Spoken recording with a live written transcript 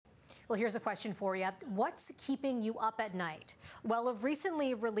Well, here's a question for you. What's keeping you up at night? Well, a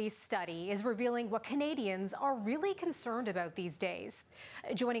recently released study is revealing what Canadians are really concerned about these days.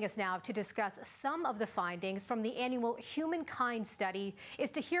 Joining us now to discuss some of the findings from the annual Humankind study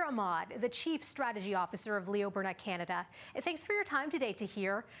is Tahir Ahmad, the Chief Strategy Officer of Leo Burnett Canada. Thanks for your time today,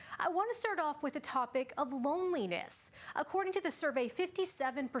 Tahir. I want to start off with the topic of loneliness. According to the survey,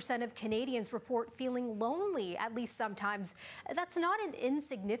 57% of Canadians report feeling lonely at least sometimes. That's not an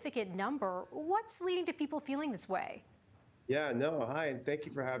insignificant number. What's leading to people feeling this way? Yeah, no, hi, and thank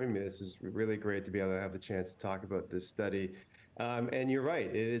you for having me. This is really great to be able to have the chance to talk about this study. And you're right,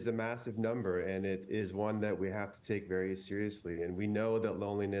 it is a massive number, and it is one that we have to take very seriously. And we know that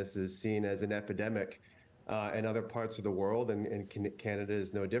loneliness is seen as an epidemic in other parts of the world, and Canada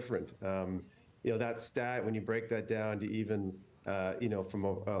is no different. That stat, when you break that down to even, from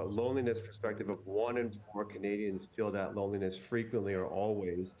a loneliness perspective of 1 in 4 Canadians feel that loneliness frequently or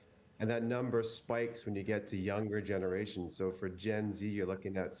always. And that number spikes when you get to younger generations. So for Gen Z, you're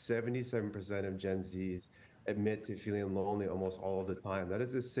looking at 77% of Gen Zs admit to feeling lonely almost all of the time. That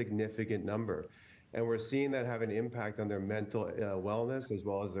is a significant number. And we're seeing that have an impact on their mental wellness as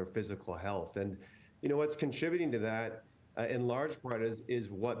well as their physical health. And what's contributing to that in large part is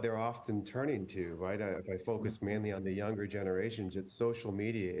what they're often turning to, right? If I focus mainly on the younger generations, it's social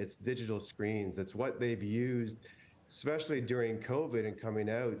media, it's digital screens, it's what they've used especially during COVID and coming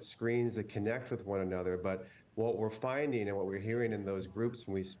out, screens that connect with one another. But what we're finding and what we're hearing in those groups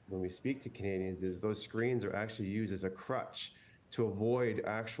when we speak to Canadians is those screens are actually used as a crutch to avoid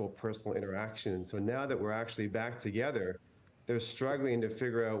actual personal interaction. So now that we're actually back together, they're struggling to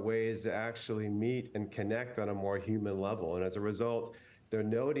figure out ways to actually meet and connect on a more human level. And as a result, they're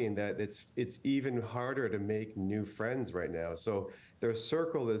noting that it's even harder to make new friends right now. So their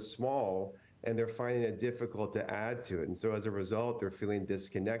circle is small and they're finding it difficult to add to it. And so as a result, they're feeling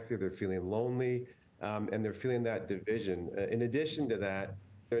disconnected, they're feeling lonely, and they're feeling that division. In addition to that,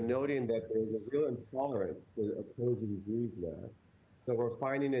 they're noting that there's a real intolerance to opposing views now. So we're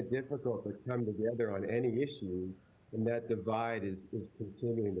finding it difficult to come together on any issue, and that divide is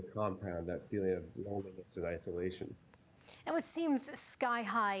continuing to compound that feeling of loneliness and isolation. And what seems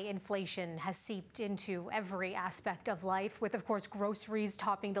sky-high inflation has seeped into every aspect of life, with, of course, groceries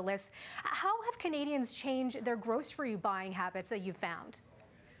topping the list. How have Canadians changed their grocery buying habits that you've found?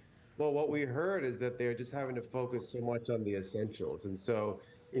 Well, what we heard is that they're just having to focus so much on the essentials. And so,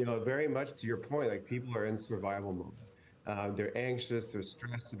 very much to your point, like people are in survival mode. They're anxious, they're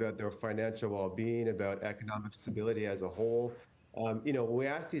stressed about their financial well-being, about economic stability as a whole. When we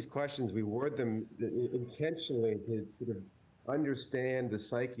ask these questions, we word them intentionally to sort of understand the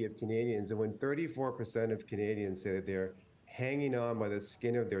psyche of Canadians. And when 34% of Canadians say that they're hanging on by the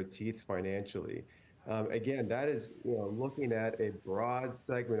skin of their teeth financially, again, that is looking at a broad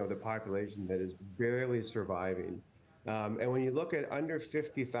segment of the population that is barely surviving. And when you look at under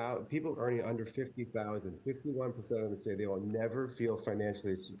 50,000 people earning under 50,000, 51% of them say they will never feel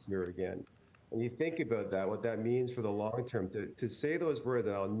financially secure again. And you think about that, what that means for the long term, to say those words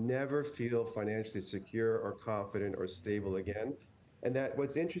that I'll never feel financially secure or confident or stable again. And that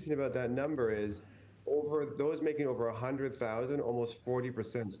what's interesting about that number is over those making over 100,000, almost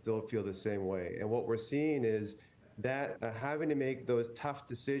 40% still feel the same way. And what we're seeing is that having to make those tough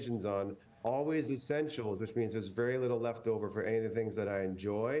decisions on always essentials, which means there's very little left over for any of the things that I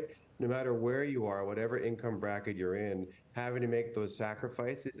enjoy, no matter where you are, whatever income bracket you're in, having to make those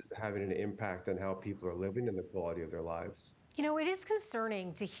sacrifices is having an impact on how people are living and the quality of their lives. It is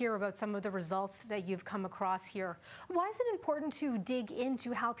concerning to hear about some of the results that you've come across here. Why is it important to dig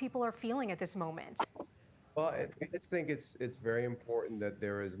into how people are feeling at this moment? Well, I just think it's very important that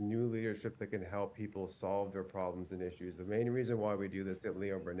there is new leadership that can help people solve their problems and issues. The main reason why we do this at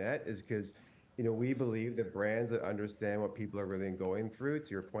Leo Burnett is because, we believe that brands that understand what people are really going through,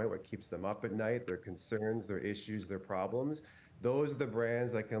 to your point, what keeps them up at night, their concerns, their issues, their problems, those are the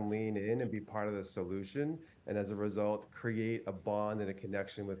brands that can lean in and be part of the solution. And as a result, create a bond and a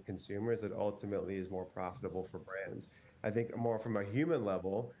connection with consumers that ultimately is more profitable for brands. I think more from a human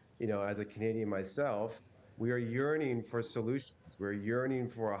level, as a Canadian myself, we are yearning for solutions. We're yearning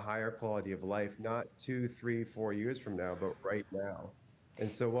for a higher quality of life, not 2, 3, 4 years from now, but right now. And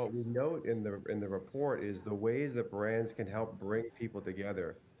so what we note in the report is the ways that brands can help bring people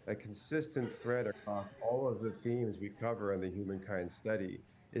together. A consistent thread across all of the themes we cover in the Humankind study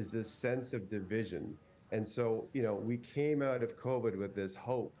is this sense of division. And so, we came out of COVID with this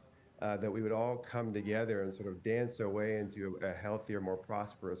hope that we would all come together and sort of dance our way into a healthier, more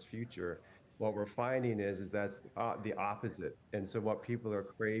prosperous future. What we're finding is that's the opposite. And so what people are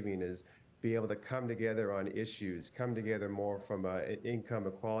craving is be able to come together on issues, come together more from an income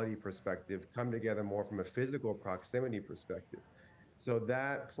equality perspective, come together more from a physical proximity perspective. So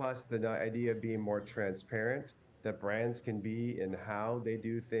that plus the idea of being more transparent, that brands can be in how they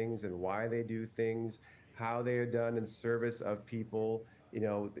do things and why they do things, how they are done in service of people.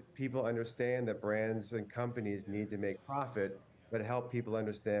 People understand that brands and companies need to make profit, but help people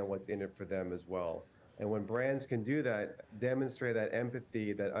understand what's in it for them as well. And when brands can do that, demonstrate that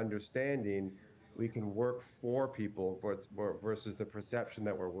empathy, that understanding, we can work for people versus the perception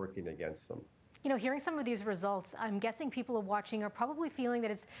that we're working against them. Hearing some of these results, I'm guessing people watching are probably feeling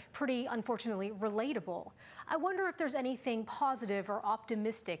that it's pretty, unfortunately, relatable. I wonder if there's anything positive or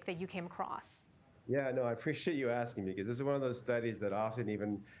optimistic that you came across. Yeah, no, I appreciate you asking me because this is one of those studies that often,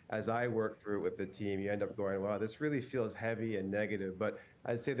 even as I work through it with the team, you end up going, wow, this really feels heavy and negative. But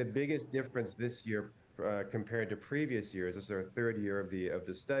I'd say the biggest difference this year compared to previous years, this is our third year of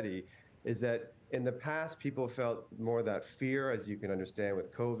the study, is that in the past, people felt more that fear, as you can understand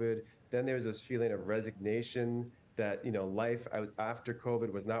with COVID. Then there's this feeling of resignation that, life after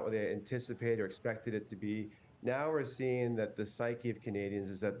COVID was not what they anticipated or expected it to be. Now we're seeing that the psyche of Canadians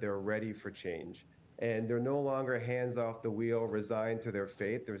is that they're ready for change. And they're no longer hands off the wheel, resigned to their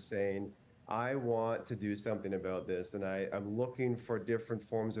fate. They're saying, I want to do something about this. And I'm looking for different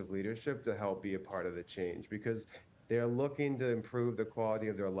forms of leadership to help be a part of the change because they're looking to improve the quality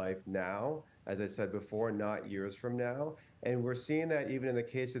of their life now, as I said before, not years from now. And we're seeing that even in the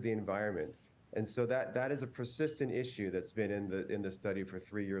case of the environment. And so that is a persistent issue that's been in the study for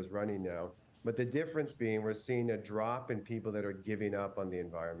 3 years running now. But the difference being we're seeing a drop in people that are giving up on the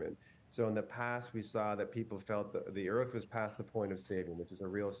environment. So in the past, we saw that people felt that the earth was past the point of saving, which is a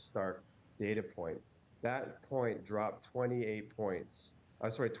real stark data point. That point dropped 28 points,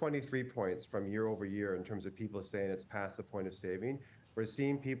 23 points from year over year in terms of people saying it's past the point of saving. We're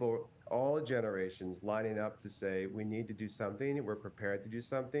seeing people, all generations, lining up to say, we need to do something, we're prepared to do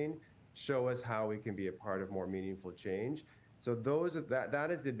something, show us how we can be a part of more meaningful change. So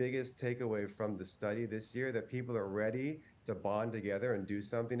that is the biggest takeaway from the study this year, that people are ready to bond together and do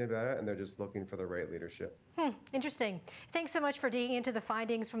something about it, and they're just looking for the right leadership. Interesting. Thanks so much for digging into the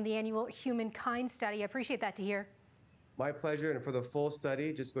findings from the annual Humankind study. I appreciate that to hear. My pleasure. And for the full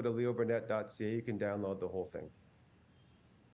study, just go to leoburnett.ca. You can download the whole thing.